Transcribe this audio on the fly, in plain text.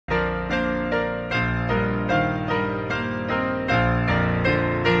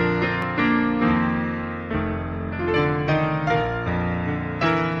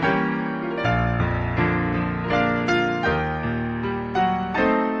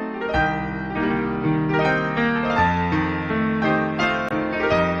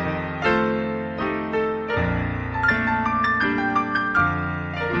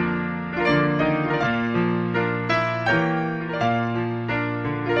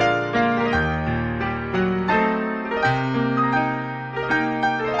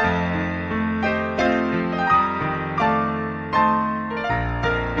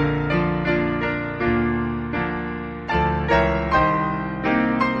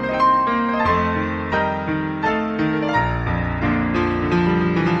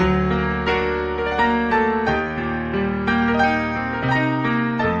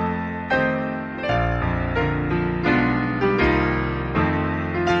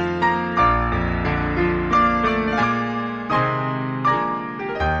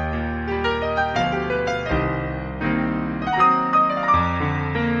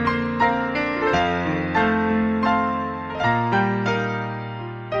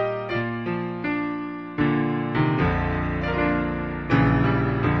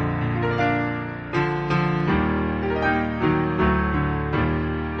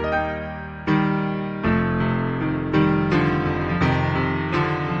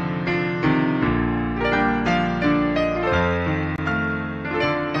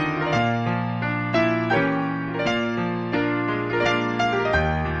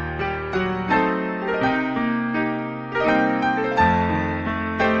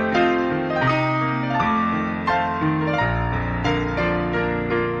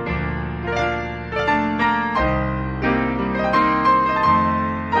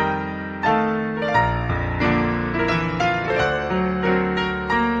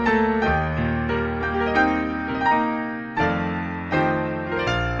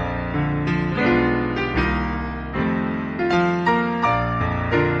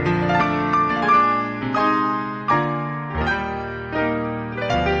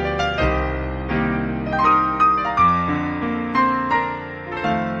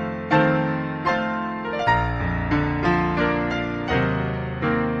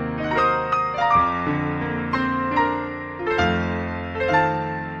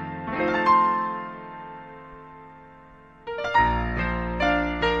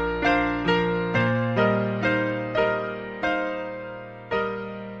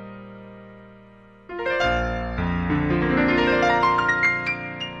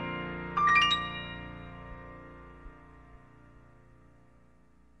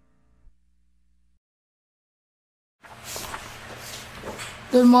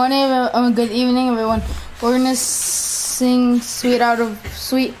Good morning, good evening, everyone. We're gonna sing "Sweet Hour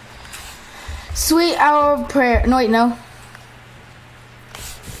of Prayer." No, wait, no.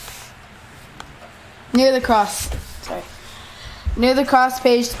 Near the Cross. Sorry. Near the Cross,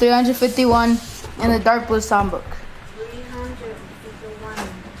 page 351 in the Dark Blue Songbook. 351.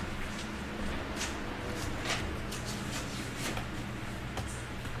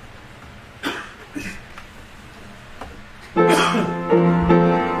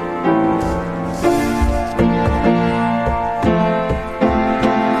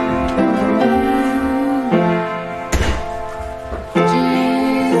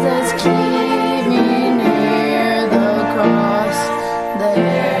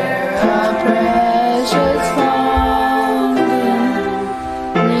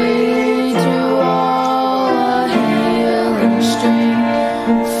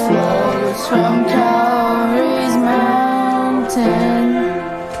 From Calvary's mountain,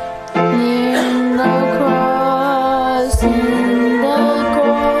 in the cross,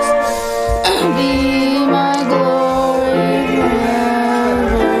 be my glory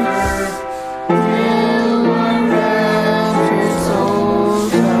forever. In raptured soul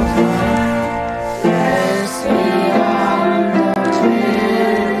shall find rest beyond the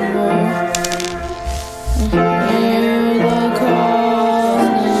river. Hear the cross.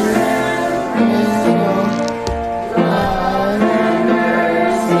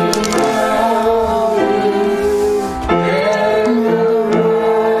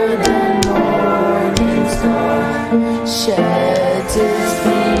 Sheds its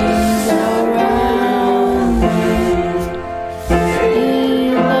beams around me.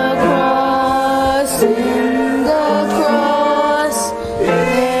 In the cross, there's a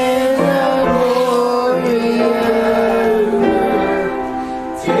glory ever.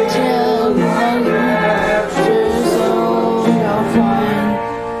 Till my raptured soul shall find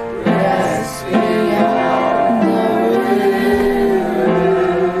rest beyond the river.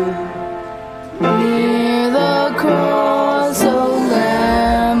 Near the cross, O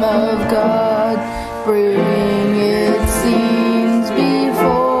Lamb of God, bring its scenes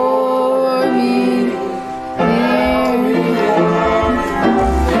before me.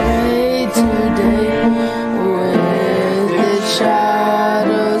 Pray today with its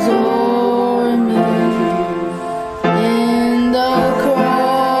shadows o'er me. In the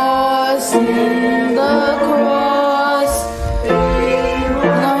cross,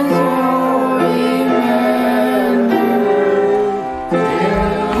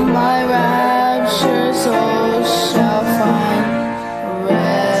 my raptured soul shall find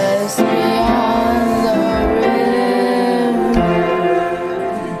rest beyond the river.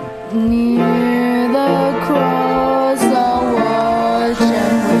 Near the cross I'll watch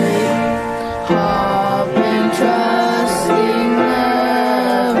and wait, hoping, trusting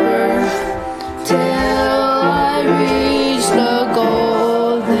never, till I reach the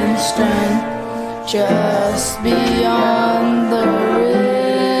golden strand, just beyond the river.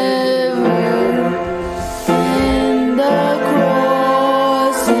 In the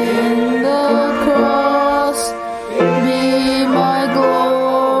cross, be my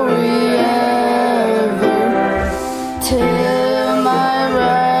glory ever, till my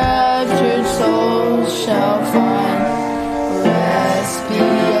raptured soul shall find rest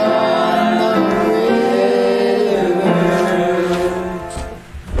beyond the river.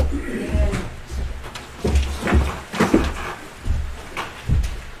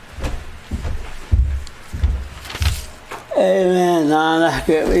 Amen.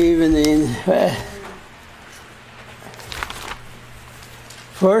 Good evening.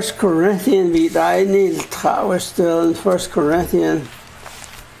 1 Corinthians, we're still in 1 Corinthians,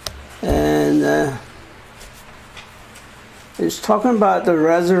 and it's talking about the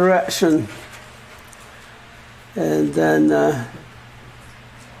resurrection, and then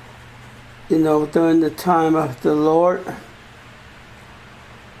during the time of the Lord,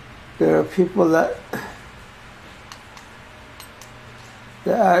 there are people that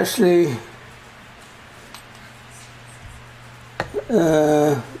actually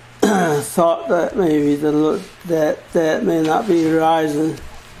thought that maybe that may not be rising.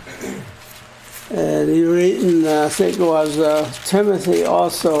 And he reading, I think it was Timothy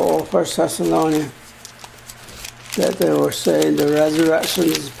also, or 1 Thessalonians, that they were saying the resurrection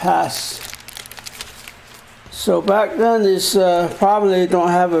is past. So back then, it's probably don't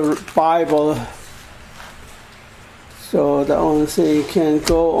have a Bible. So the only thing you can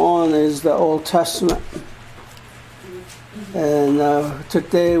go on is the Old Testament. And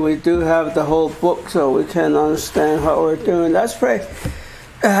today we do have the whole book, so we can understand what we're doing. Let's pray.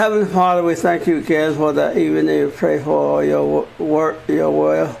 Heavenly Father, we thank you again for that evening. We pray for your work, your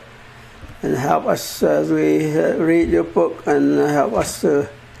will, and help us as we read your book, and help us to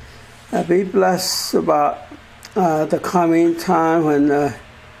be blessed about the coming time when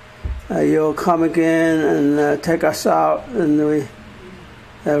you'll come again and take us out, and we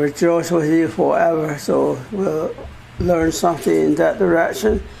rejoice with you forever. So we'll learn something in that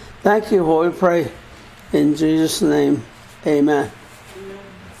direction. Thank you, Lord. We pray in Jesus' name. Amen.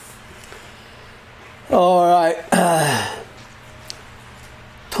 All right,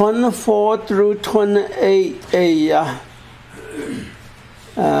 24 through 28,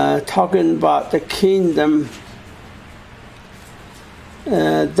 talking about the kingdom.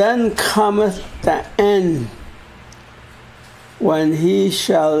 Then cometh the end, when he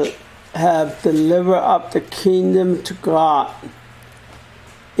shall have delivered up the kingdom to God,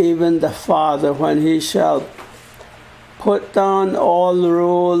 even the Father, when he shall put down all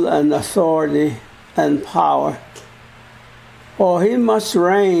rule and authority and power. For he must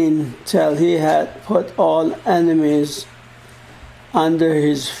reign till he had put all enemies under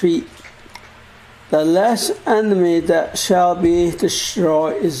his feet. The last enemy that shall be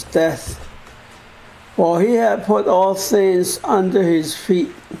destroyed is death. For he had put all things under his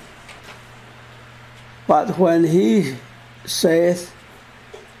feet. But when he saith,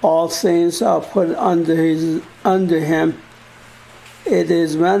 all things are put under him, it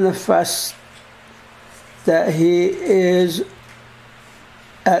is manifest that he is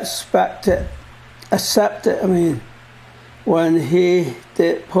accepted, when he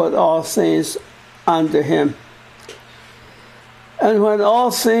did put all things under him. And when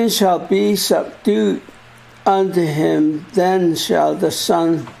all things shall be subdued unto him, then shall the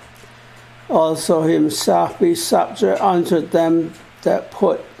Son also himself be subject unto them that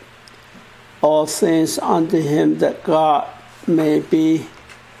put all things unto him, that God may be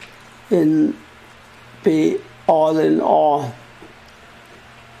all in all.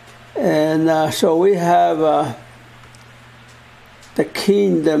 And so we have the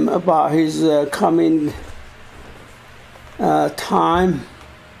kingdom about his coming time,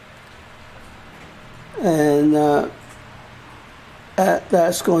 and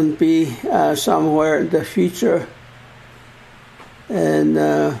that's going to be somewhere in the future. And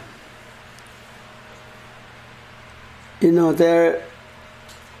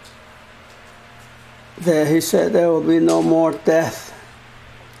there he said there will be no more death,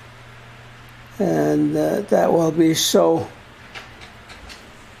 and that will be so.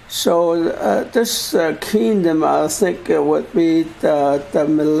 So this kingdom, I think it would be the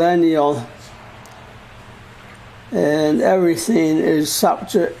millennial, and everything is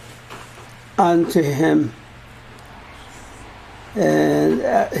subject unto him, and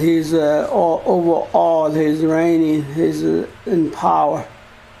he's over all, he's reigning, he's in power.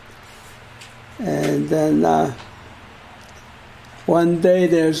 And then one day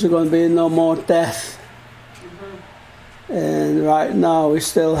there's going to be no more death. And right now we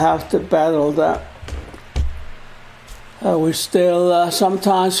still have to battle that. We still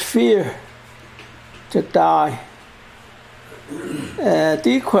sometimes fear to die. Said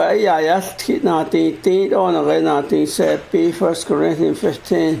 1 Corinthians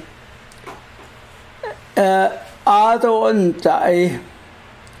 15.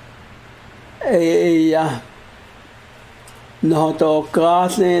 No do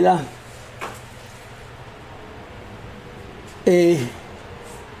God nila di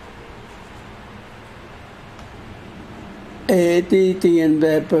en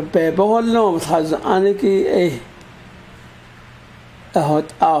be bol no has aniki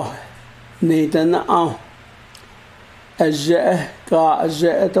hot au ni dan au aje ga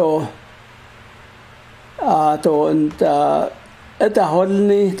aje to and eta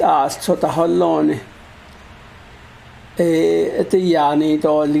holni ta so ta holloni eta yani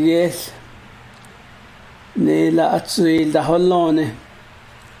do lies Nila atsuil da hollone.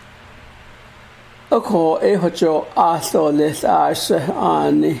 Ako hojo astolis arse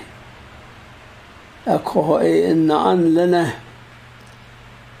ani. Ako nan lene.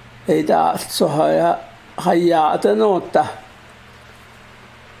 Da so haya da nota.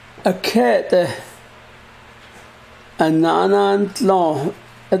 Akete ananan lo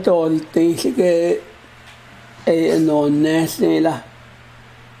adol tinge no nesnila.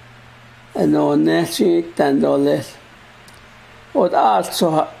 No nesi tandoles. Och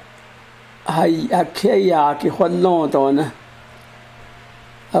alltså hakeya ki hollon dona.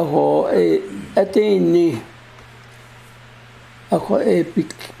 Aho atini. Aho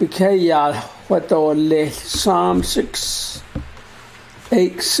bikeya hodole Psalm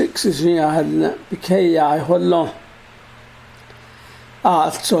 6:8-6 is here bikeya hollon.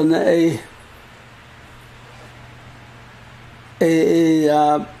 alltså när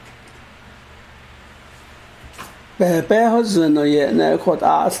behozun och när kort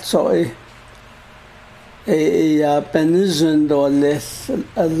alltså benizun dåligt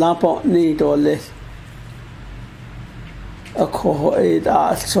lapotni dåligt och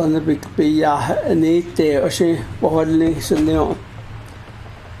alltså när vi blir nite och så behållning så nu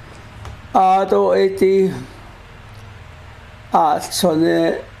då det alltså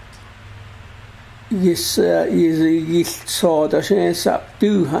när gilt så där känns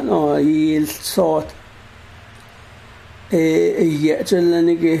du han och gilt så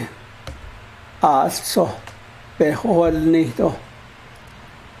egentligen alltså behållning då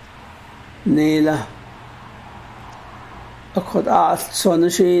nela och alltså när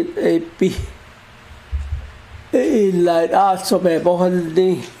det blir alltså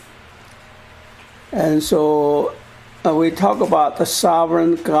behållning. And so we talk about the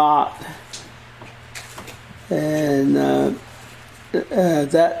sovereign God, and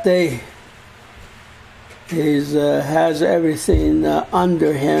that day has everything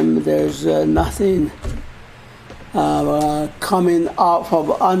under him. There's nothing coming out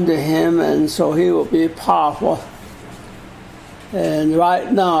from under him, and so he will be powerful. And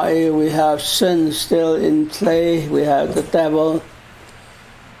right now we have sin still in play. We have the devil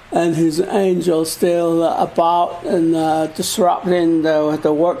and his angels still about and disrupting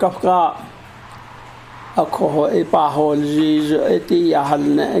the work of God. Ako ipahol Jesus iti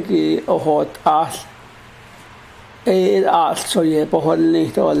yahalne ki ohot as so ye pohol ni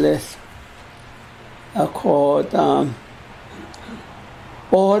toles. Ako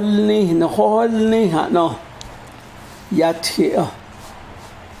pohol ni no yati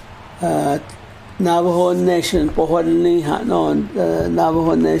Navajo Nation, Pohodni Hanon, the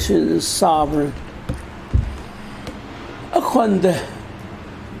Navajo Nation is sovereign. Akonde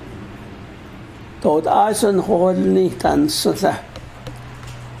Tod Asan Hodni Tansata.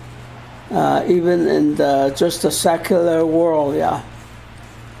 Even in just the secular world, yeah.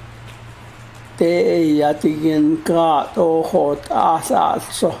 They yatigin gat o hot asat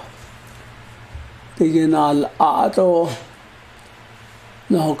so. Digin al ato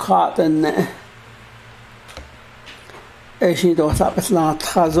no cotton. She does up as not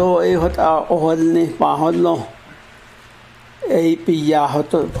Hazo, hot oholni, Baholo, a pia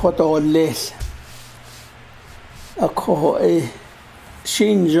hot or less. A co a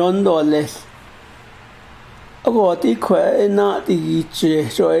shin John or less. A got equal not the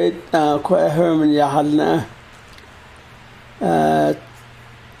so it quite Herman Yahalna.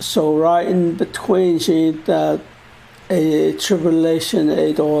 So right in between she a tribulation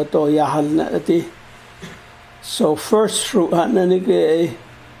a door Yahalna. So first fruit hananige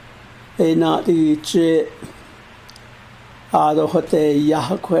not the ado hote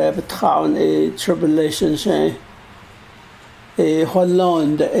yahakwe betown a tribulation say a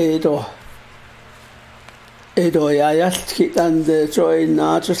Holland edo ya just keep and the joy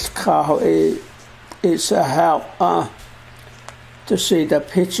not just car it's a help to see the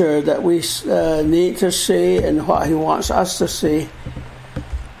picture that we need to see and what he wants us to see.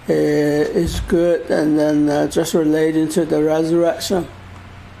 Is good, and then just relating to the resurrection.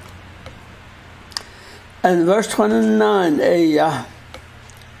 And verse 29,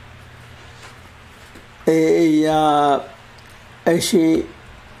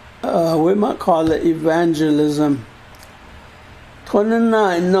 we might call it evangelism.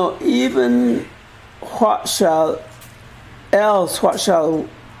 29, no, even what shall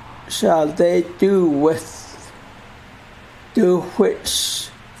they do which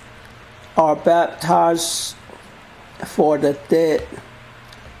are baptized for the dead?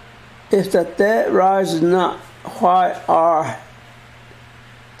 If the dead rise not, why are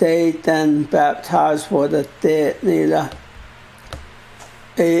they then baptized for the dead? Neither.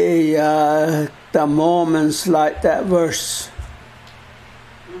 The Mormons like that verse,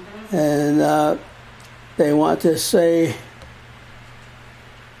 and they want to say,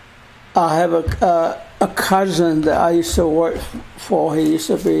 I have a cousin that I used to work for. He used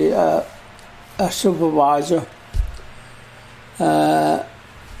to be a supervisor.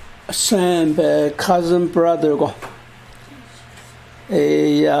 Sam, cousin brother go.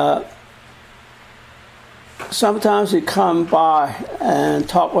 Sometimes he come by and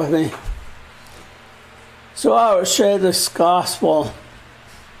talk with me. So I would share this gospel.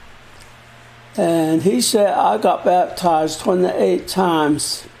 And he said I got baptized 28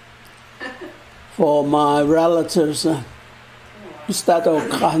 times for my relatives.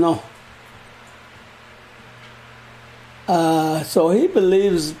 So he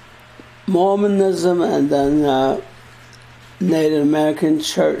believes Mormonism, and then Native American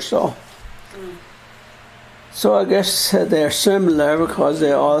church. So I guess they're similar because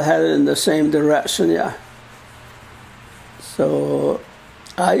they all headed in the same direction, yeah. So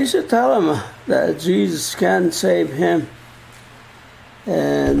I used to tell him that Jesus can save him.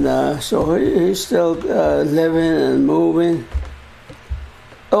 And so he's still living and moving.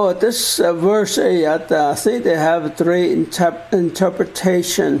 Oh, this verse 8, I think they have three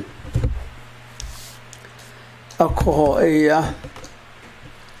interpretation of Koho'ia.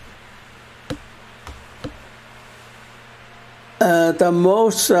 The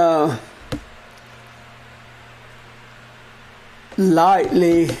most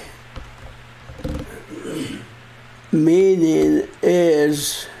likely meaning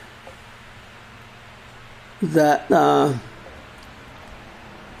is that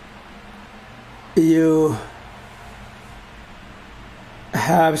you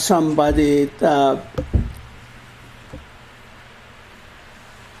have somebody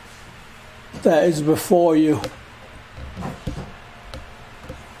that is before you,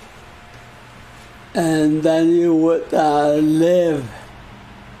 and then you would live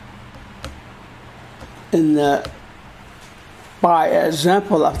in the by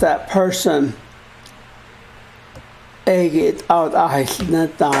example of that person.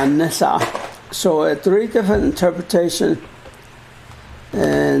 So three different interpretations,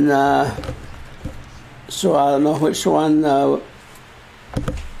 and so I don't know which one.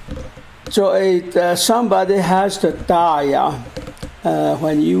 So somebody has to die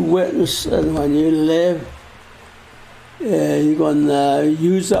when you witness and when you live. You're going to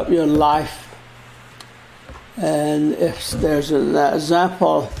use up your life. And if there's an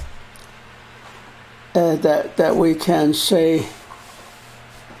example that we can say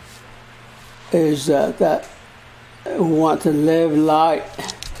is that we want to live like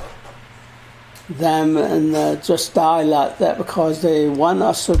them and just die like that because they want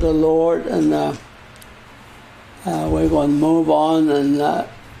us to the Lord, and we're going to move on and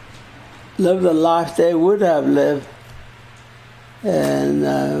live the life they would have lived.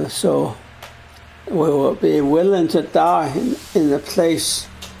 And so we will be willing to die in the place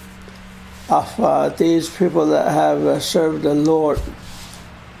of these people that have served the Lord.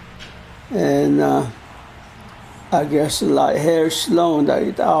 And I guess like Harry Sloan,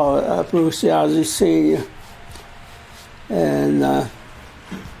 Bruce Yazzie Sr. And I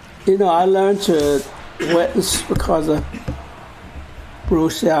learned to witness because of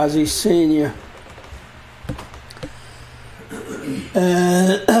Bruce Yazzie Sr.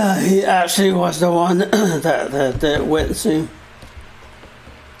 And he actually was the one that witnessed him.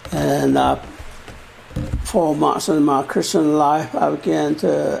 And 4 months in my Christian life, I began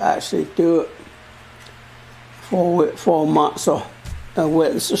to actually do it. 4 months of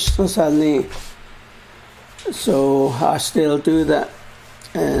witnesses since I leave. So I still do that.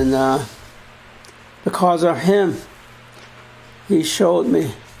 And because of him, he showed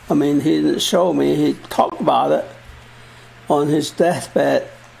me. I mean, he didn't show me, he talked about it on his deathbed.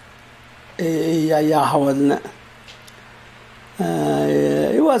 It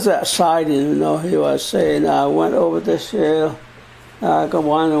was exciting, he was saying, I went over this hill, I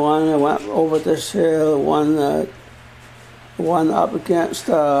went over this hill, one up against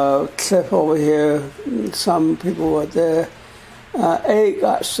a cliff over here, some people were there. 8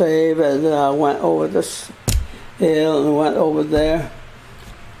 got saved, and then I went over this hill and went over there.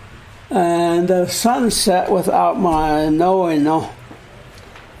 And the sun set without my knowing,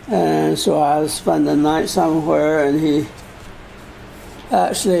 And so I spent the night somewhere, and he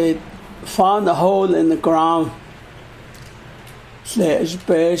actually found a hole in the ground. It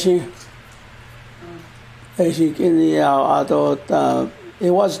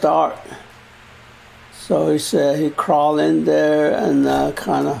was dark. So he said he crawled in there and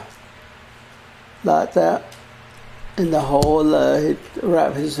kind of like that. In the hole, he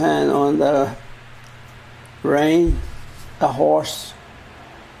wrapped his hand on the rein, the horse,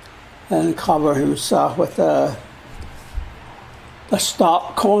 and covered himself with the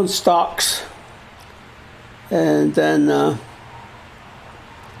corn stalks. And then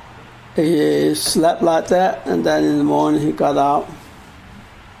he slept like that, and then in the morning he got out.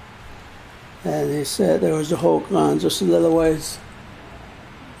 And he said there was a hole gone just a little ways,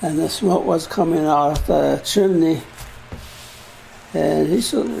 and the smoke was coming out of the chimney. And he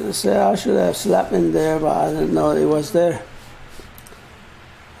said, I should have slept in there, but I didn't know he was there.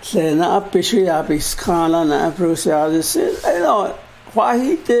 Said, Bruce Yazzie said, why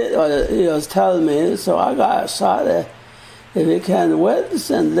he did, or he was telling me, so I got excited. If he can witness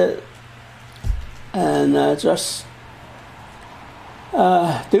and just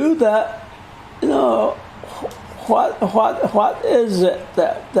do that, what is it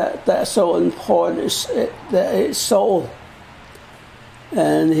that's so important? That his soul,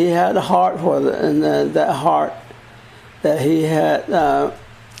 and he had a heart for it, and that heart that he had,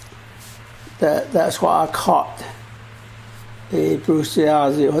 that's what I caught. Bruce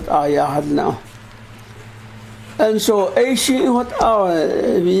what I had now. And so, if we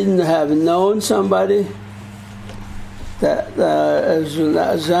have known somebody that, as an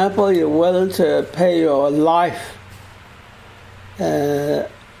example, you're willing to pay your life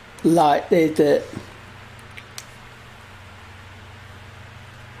like they did.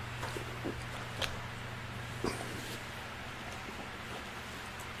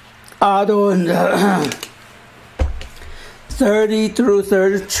 Out 30 through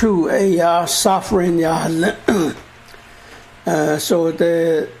 32, suffering, so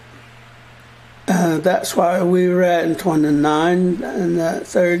that's why we read in 29 and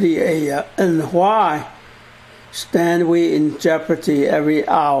 30, and why stand we in jeopardy every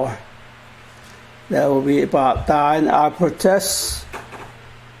hour? That will be about dying. I protest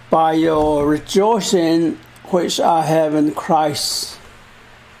by your rejoicing which I have in Christ.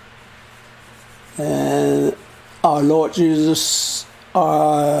 And our Lord Jesus,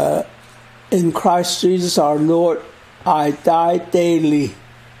 in Christ Jesus our Lord, I die daily.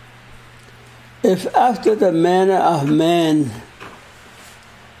 If after the manner of man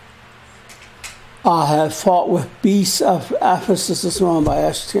I have fought with beasts of Ephesus this morning by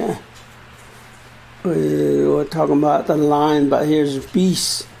Esther. We were talking about the lion, but here's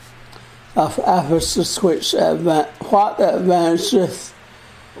beasts of Ephesus, which what advanceth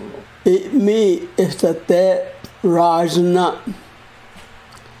it me if the dead rise not.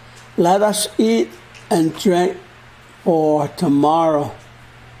 Let us eat and drink, for tomorrow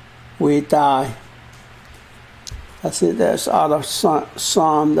we die. I think that's out of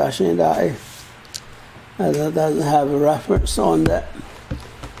Psalm that doesn't have a reference on that.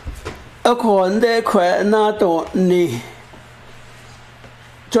 According to Quenadoni,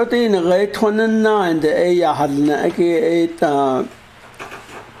 Jodin Ray 29, the Ayahadna,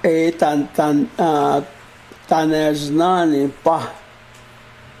 Taneznani, Bah,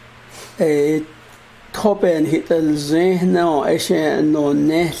 a Topen Hitel Zeno, Ashen no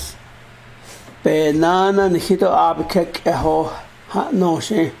Ness, Benana and Hito Abkek Eho, Hat no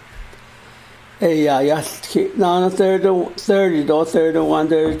shame. Yes, Nana 30, 31,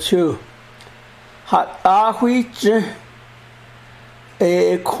 32. Hat Ahwich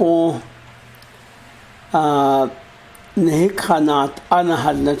a con Nikanat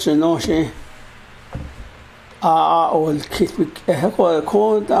Anahan Genoshi. All kiss with a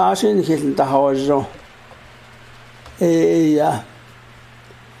cold ashen hitting the house.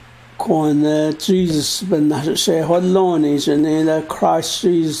 Con Jesus, but not say what loan is in Christ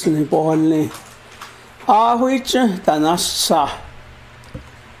Jesus in the body. Which Danasa.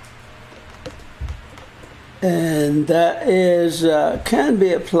 And that is can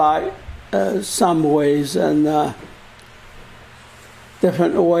be applied some ways and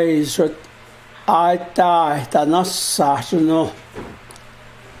different ways. But I die, Danasa, you know.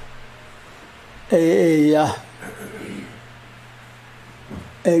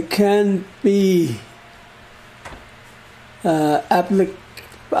 It can be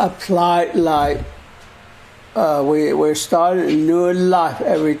applied like we're starting a new life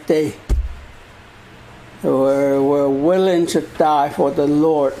every day. We're willing to die for the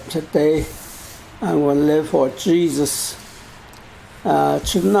Lord today, and we'll live for Jesus.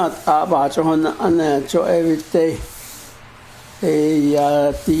 Should not about every day.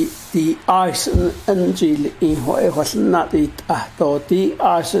 The ice and in what was not it, though the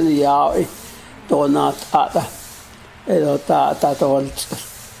ice and the hour, though not other. That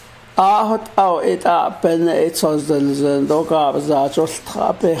all. It up and it's was the dog up just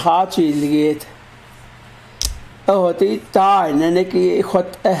happy hearty ligate. Oh, they die and then they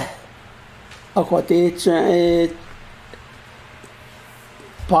what it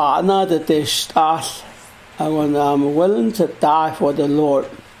partner that they start. When I'm willing to die for the Lord,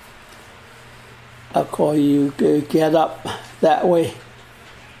 I call you get up that way.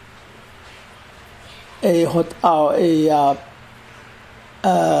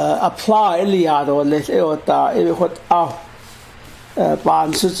 Apply liado let eota what out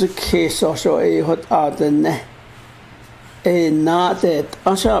bands case or so what out the ne not that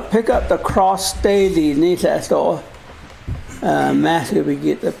I shall pick up the cross daily need at all. Matthew we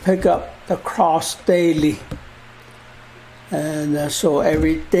get to pick up the cross daily, and so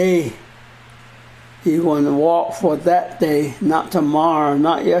every day you want to walk for that day, not tomorrow,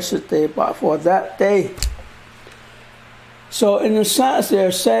 not yesterday, but for that day. So in a sense,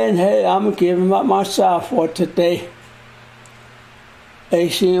 they're saying, hey, I'm giving up myself for today.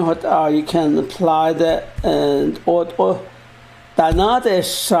 You can apply that, and daarna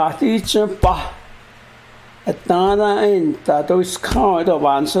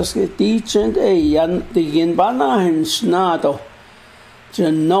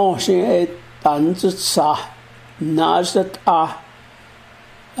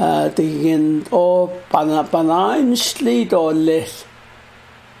digin o banain slid o lit.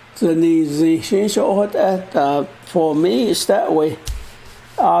 For me, it's that way.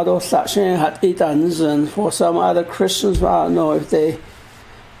 And for some other Christians, I don't know if they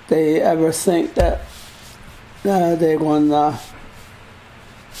ever think that they're going to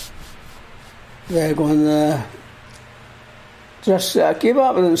just give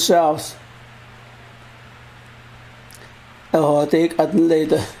up on themselves.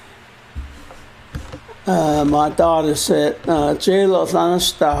 Later, my daughter said,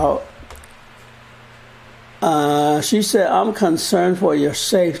 she said, I'm concerned for your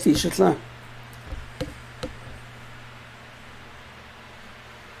safety. She said,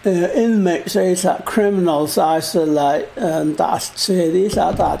 inmates say that criminals, I said, like, that's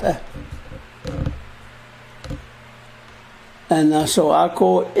that. And so I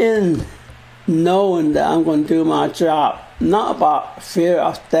go in knowing that I'm going to do my job, not about fear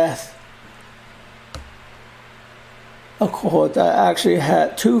of death. Of course, I actually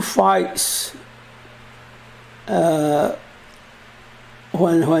had 2 fights.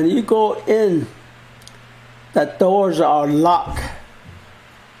 When you go in, the doors are locked,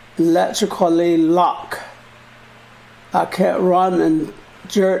 electrically locked. I can't run and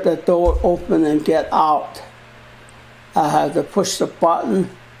jerk the door open and get out. I have to push the button,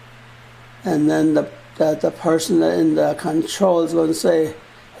 and then the person in the control is going to say,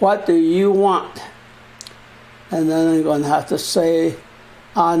 what do you want? And then I'm going to have to say,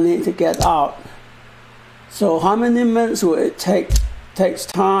 I need to get out. So how many minutes will it take? Takes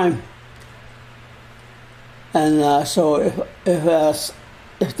time. And so if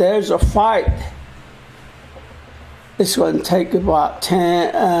there's a fight, it's going to take about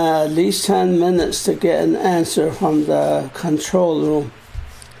at least 10 minutes to get an answer from the control room.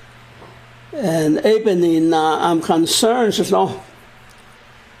 And Ebony, I'm concerned,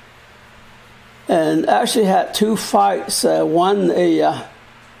 and actually had 2 fights. One, I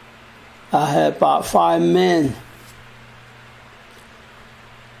had about 5 men,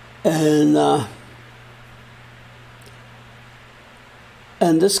 and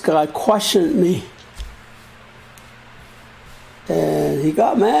this guy questioned me, and he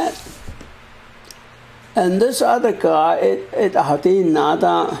got mad. And this other guy, a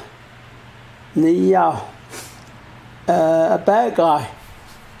bad guy.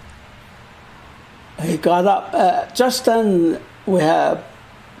 He got up. Just then we had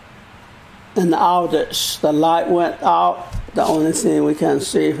an outage. The light went out. The only thing we can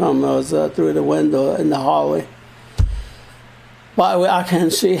see from was through the window in the hallway. But I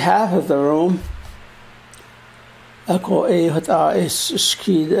can see half of the room. So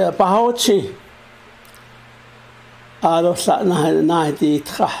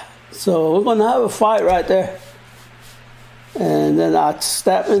we're going to have a fight right there. And then I'd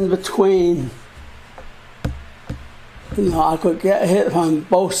step in between. I could get hit from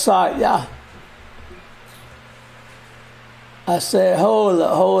both sides, yeah. I said,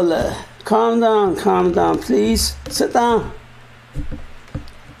 hold it. Calm down, please. Sit down.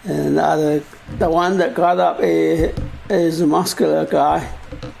 And the one that got up is a muscular guy.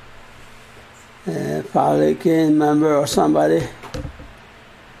 Probably a gang member or somebody.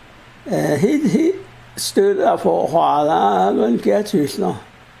 He stood up for a while. I'm going to get you,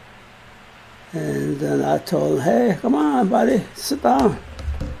 And then I told him, hey, come on, buddy, sit down.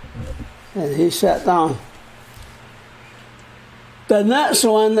 And he sat down. The next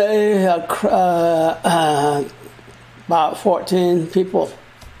one, they had about 14 people.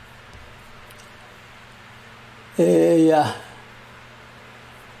 The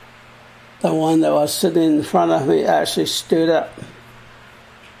one that was sitting in front of me actually stood up.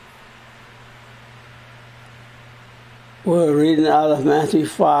 We're reading out of Matthew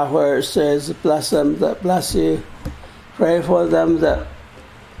 5 where it says, bless them that bless you. Pray for them that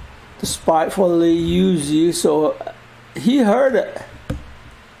despitefully use you. So he heard it.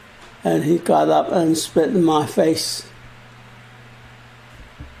 And he got up and spit in my face.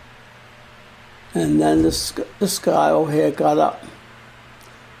 And then this guy over here got up.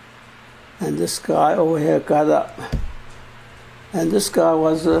 And this guy over here got up. And this guy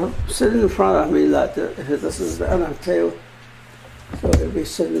was sitting in front of me like this is the end of the table. So he'd be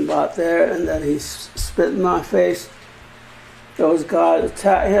sitting about there, and then he spit in my face. those guys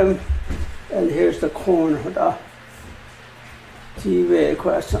attacked him, and here's the corner of the TV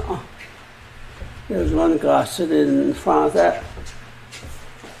question. There's one guy sitting in front of that.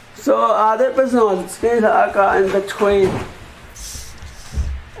 So that was not still I got in between,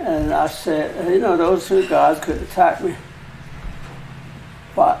 and I said, you know, those two guys could attack me,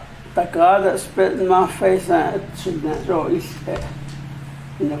 but the guy that spit in my face and should not throw in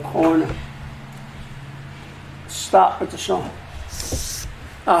the corner. Stop with the show.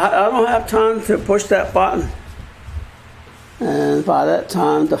 I don't have time to push that button. And by that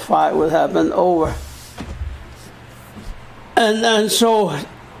time, the fight would have been over. And so,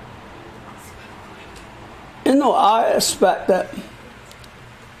 you know, I expect that.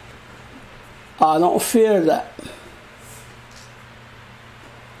 I don't fear that.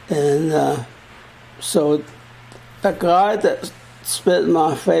 And so, the guy that spit in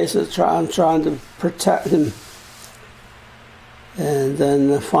my face, I'm trying to protect him. And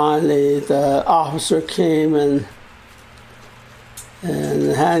then finally the officer came and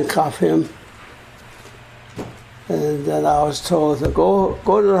handcuffed him. And then I was told to go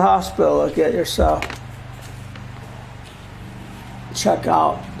to the hospital and get yourself check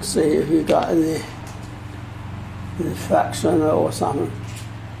out, see if you got any infection or something.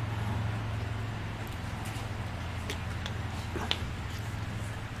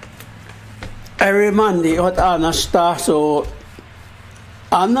 Every Monday, what I start, so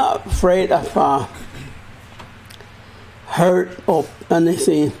I'm not afraid of hurt or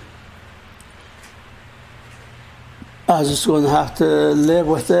anything. I'm just going to have to live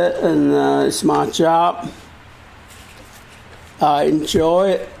with it, and it's my job. I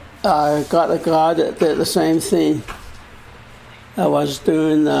enjoy it. I got a guy that did the same thing. I was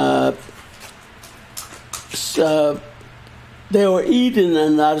doing, they were eating,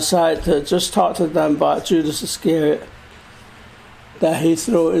 and I decided to just talk to them about Judas Iscariot. That he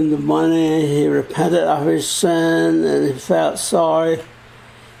threw in the money, he repented of his sin, and he felt sorry,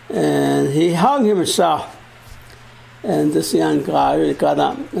 and he hung himself. And this young guy got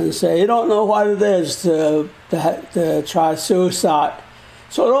up and said, "You don't know what it is to try suicide,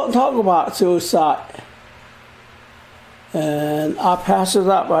 so don't talk about suicide." And I passed it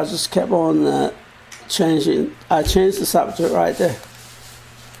up. I just kept on changing. I changed the subject right there.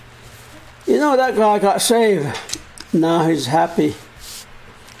 You know, that guy got saved. Now he's happy.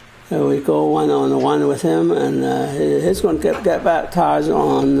 And we go one-on-one with him, and he's going to get baptized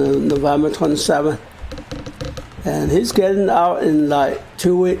on November 27th. And he's getting out in like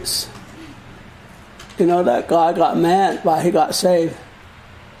 2 weeks. You know, that guy got mad, but he got saved.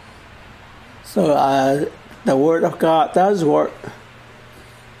 So the Word of God does work.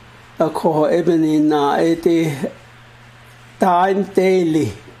 Ako ibinin na iti dying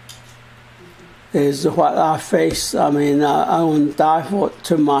daily is what I face. I mean, I won't die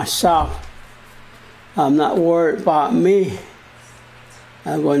to myself. I'm not worried about me.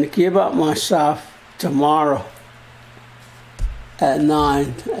 I'm going to give up myself tomorrow at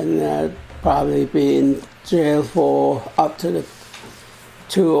 9, and probably be in jail for up to the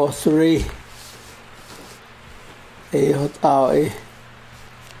 2 or 3.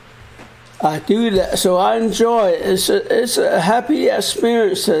 I do that, so I enjoy it. It's a happy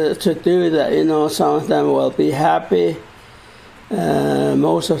experience to do that. You know, some of them will be happy.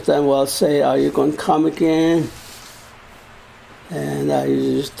 Most of them will say, "Are you going to come again?" And I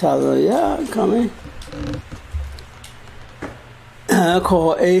just tell them, "Yeah, I'm coming."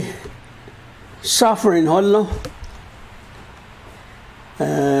 Called a suffering,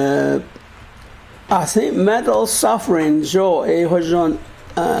 I think mental suffering, joy,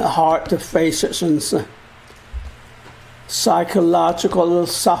 hard to face it, since psychological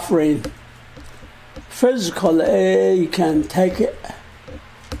suffering, physical, you can take it.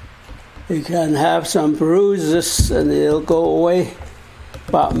 You can have some bruises and it'll go away,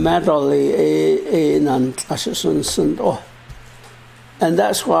 but mentally, and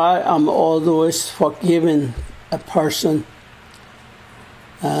that's why I'm always forgiving a person.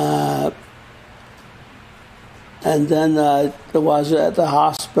 And then I was at the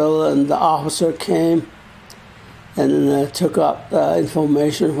hospital, and the officer came and took up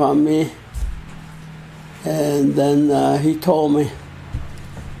information from me. And then he told me,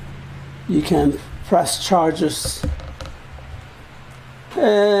 "You can press charges."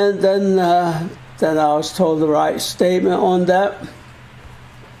 And then I was told to write a statement on that.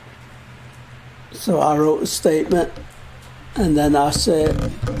 So I wrote a statement, and then I said,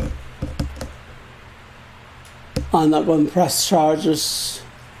 "I'm not going to press charges.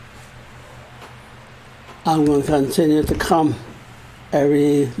 I'm going to continue to come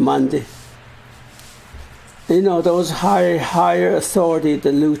every Monday those higher authority,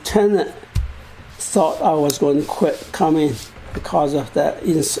 the lieutenant thought I was going to quit coming because of that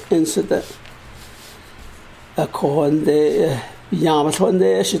incident. One day,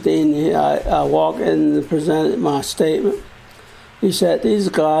 I walked in and presented my statement. He said, these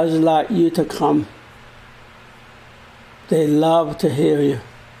guys like you to come. They love to hear you.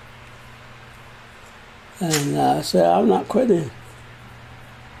 And I said, I'm not quitting.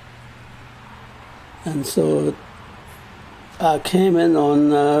 And so I came in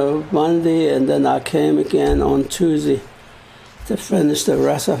on Monday, and then I came again on Tuesday to finish the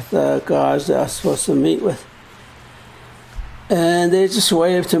rest of the guys that I was supposed to meet with. And they just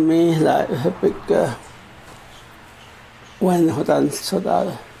waved to me like a big so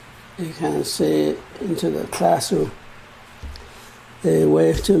that you can see it into the classroom. They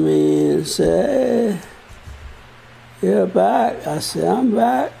waved to me and said, hey, you're back. I said, I'm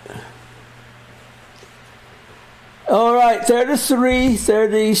back. All right, 33,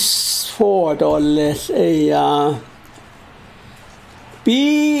 34 $.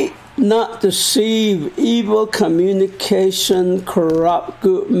 Be not deceived, evil communication corrupt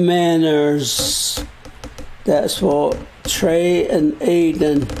good manners. That's for Trey and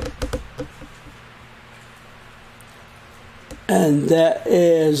Aiden. And that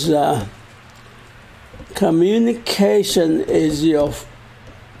is, communication is your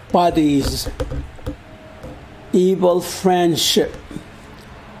buddies. Evil friendship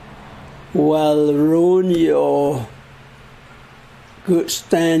will ruin your good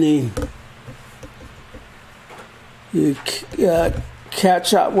standing. You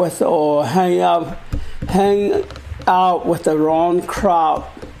catch up with or hang out with the wrong crowd.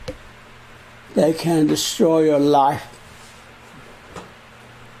 They can destroy your life.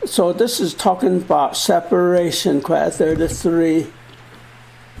 So this is talking about separation, 33,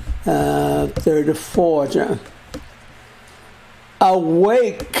 34. John.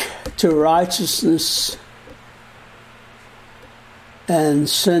 Awake to righteousness and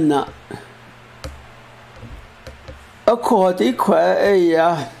sin not. According to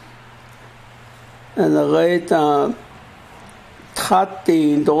and the rate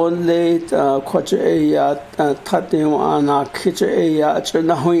 13 don't late quite a 13 on a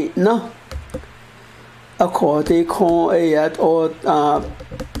kitchen a no. According to a or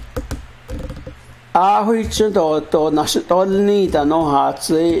hui chân đồ na sự đồ ni da no ha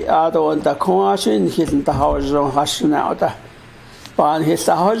zi đồ da kong xin hiện da hao zong ha shi nào da ban hi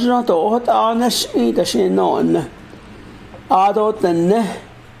sa hao zong đồ da na shi da shi no ne đồ den ne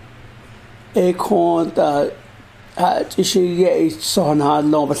e kong da chỉ ye so na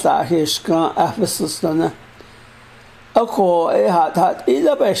lo ba sa hi ska Ephesus ne ko e ha ta I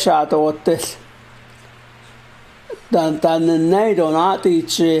la ba sha do tes dan nei do na ti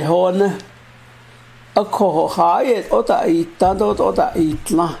chi ho ne ko hae o da I da do da I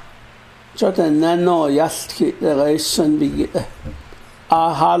la cho den no yast ki de reisen bi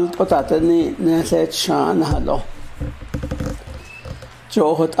a hal o da ni ne se chan halo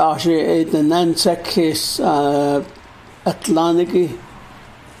jo hot a she e den nan sekis Atlantic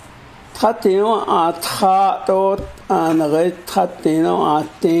Tatino a tra do an re tatino a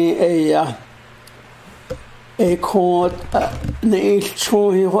te e ko ne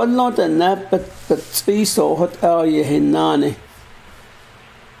cho hi hollo den na but three so hot a ye hinane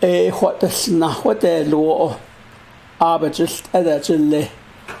e hot das na hot de lo aber just ada jelle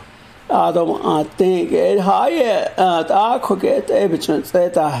Adam a think it high da ko get evidence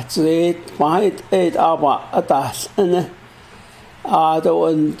that it might it aber das ne Adam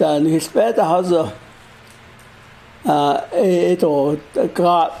und dann his better Hause edo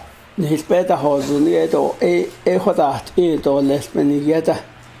grad his better Hause edo hodat edo lässt man jeder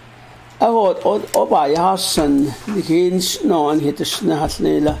oba yasen hins no and hit the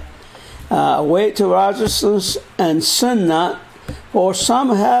snatnela way to righteousness and sin not. For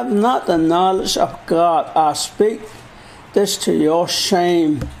some have not the knowledge of God. I speak this to your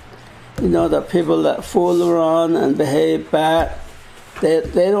shame. The people that fool around and behave bad,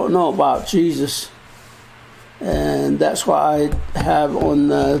 they don't know about Jesus. And that's why I have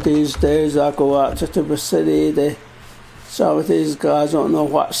on these days I go out to the city. Some of these guys don't know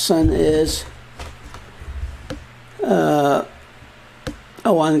what sin is.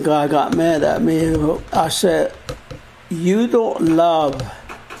 One guy got mad at me. I said, you don't love.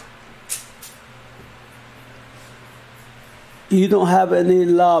 You don't have any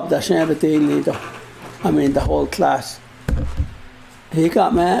love. That's everything either. I mean, the whole class. He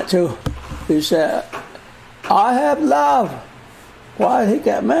got mad too. He said, I have love. Why did he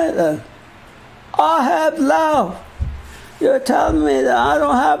get mad then? I have love. You're telling me that I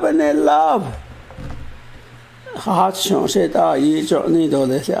don't have any love. hard show said, you don't need all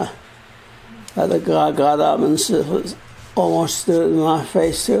this, yeah. The guy got up and almost stood in my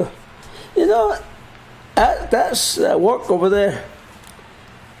face, too. You know, that's work over there.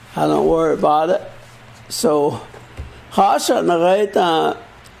 I don't worry about it. So, hard shot na right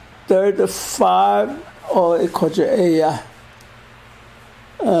 35 or it could be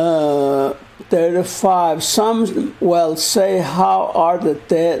 35. Some will say, how are the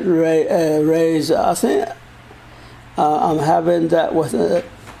dead raised? I think I'm having that with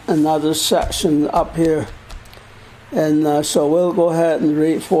another section up here. And so we'll go ahead and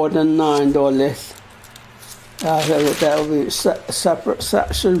read 49 list. That will be a separate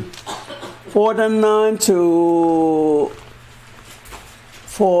section. 49 to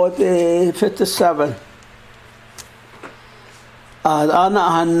 57.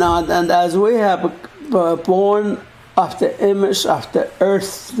 And as we have born of the image of the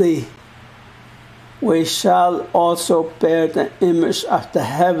earthly, we shall also bear the image of the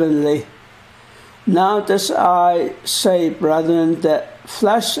heavenly. Now this I say, brethren, that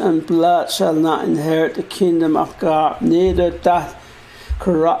flesh and blood shall not inherit the kingdom of God, neither doth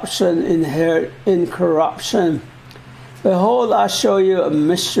corruption inherit incorruption. Behold, I show you a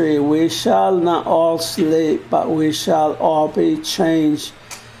mystery. We shall not all sleep, but we shall all be changed.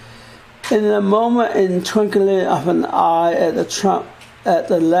 In a moment, in twinkling of an eye, at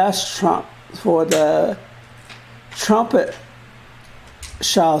the last trump, for the trumpet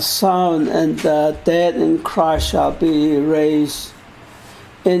shall sound, and the dead in Christ shall be raised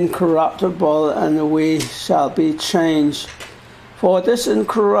incorruptible, and we shall be changed. For this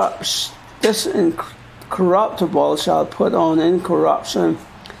incorruptible shall put on incorruption,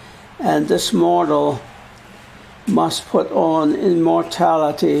 and this mortal must put on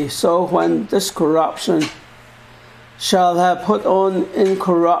immortality. So when this corruption shall have put on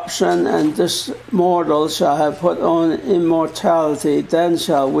incorruption, and this mortal shall have put on immortality, then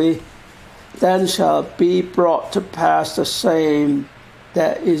shall be brought to pass the same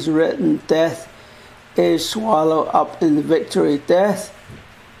that is written, death is swallowed up in victory. Death,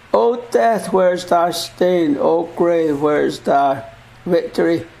 O death, where is thy sting? O grave, where is thy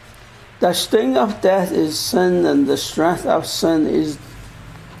victory? The sting of death is sin, and the strength of sin is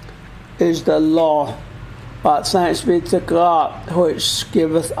the law. But thanks be to God, which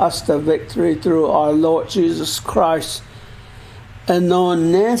giveth us the victory through our Lord Jesus Christ. And no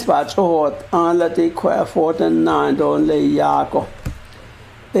nes but hot on la di qua 49 don le yago.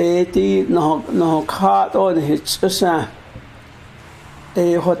 Di no card on his hot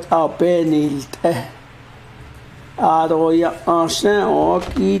albenil ado ya arsen or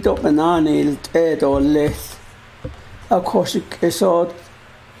gido bananil or less. Of course, it's all.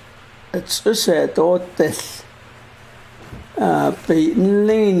 It's said that beaten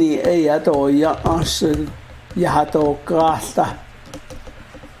lini ayado yansel yahado grasta.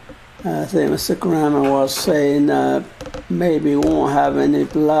 I think Mr. Grammer was saying maybe we won't have any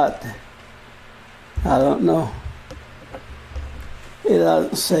blood. I don't know. It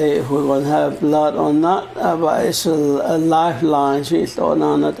doesn't say if we're going to have blood or not, but it's a lifeline. She's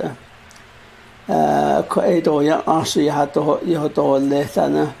on it. Edo yansel yahado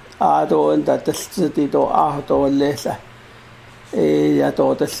letana. Ado and that the city do ahdo lesa. Ya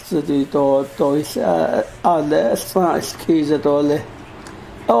do the city do is alle strange keys at all.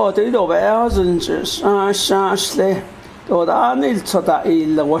 Oh, they do bells and shansley. Do the anil to the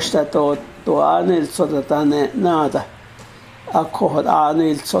ill wash that do anil to the dane nada. A cohort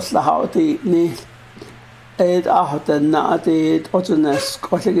anil to the howdy need. Aid out the nadi ogenes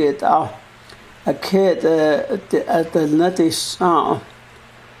colligate out. A kid at the nutty sound.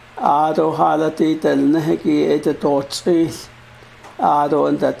 Ado halati del neheki ete tortsis. Ado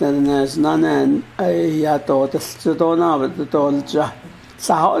and that there's none and a dot the stodona with the dolja.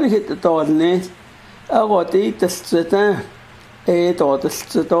 So how hit the dolness? I got eat the stritten. A dot the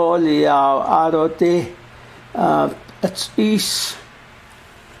stodolia. Ado de it's east.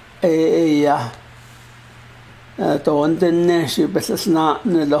 Don't the neshi, but it's not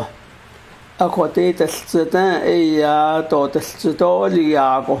nillo. Aquati the stritten a dot the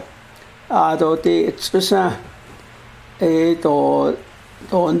stodolia. Ado de it's a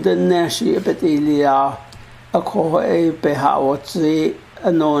don't the neshi betilia. A co a behawatsi a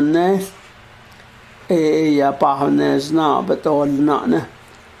nonnes a bahones now, but all none.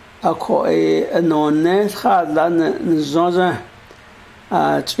 A co a nonnes had done zoza.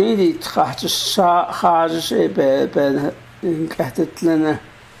 Chili trash a bed in Catitlina.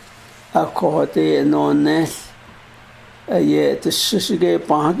 A co de nonnes. Yet the shishige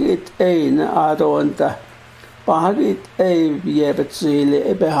bagit ein adonta. Bagit a yebet zili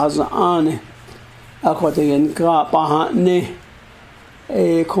ebe has an. Ako tingin ka pahan ni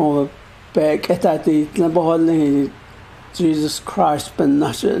kung back at the Nabahol ni Jesus Christ ben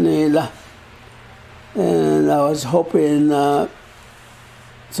nila. And I was hoping to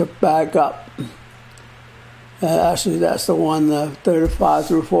back up. Actually, that's the one, 35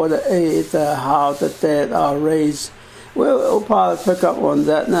 through 48, how the dead are raised. We'll probably pick up on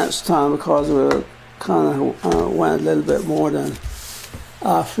that next time because we kind of went a little bit more than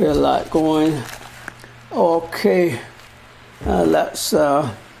I feel like going. Okay, let's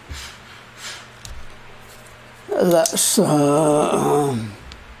the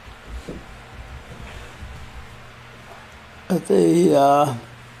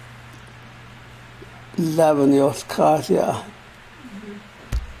Lebanese Katya.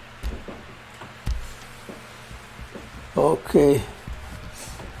 Okay.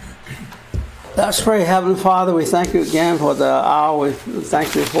 Let's pray. Heavenly Father, we thank you again for the hour. We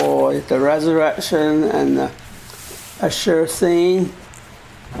thank you for the resurrection and a sure thing.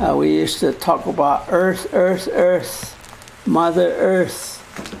 We used to talk about earth, Mother Earth.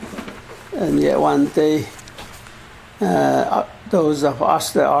 And yet one day, those of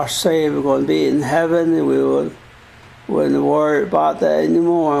us that are saved are going to be in heaven, and we wouldn't worry about that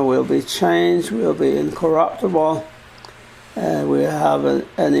anymore. We'll be changed. We'll be incorruptible. We have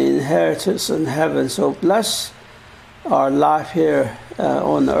an inheritance in heaven. So bless our life here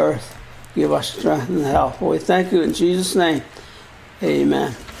on the earth. Give us strength and health. We thank you in Jesus' name.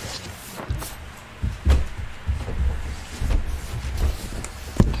 Amen.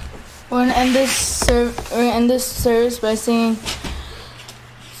 We're going to end this service by singing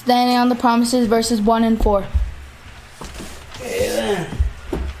Standing on the Promises, verses 1 and 4. Amen.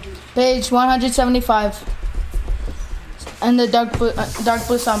 Page 175. And the dark blue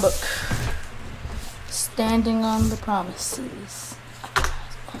songbook. Standing on the Promises.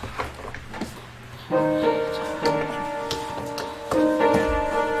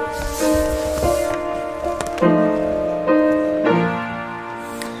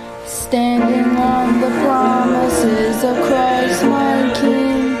 Standing on the promises of Christ my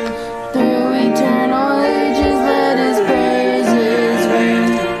King, through eternal ages let his praises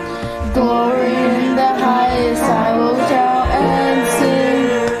ring. Glory in the highest I will shout and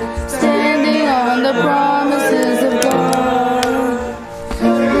sing, standing on the promises of God.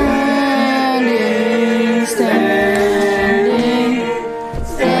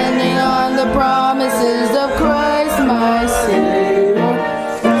 Standing on the promises of Christ my Savior.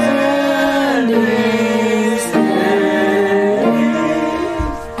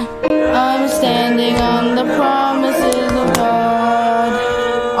 I'm standing on the promises of God.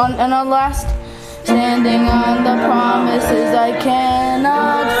 And our last, standing on the promises I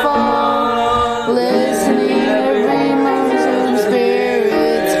cannot fall.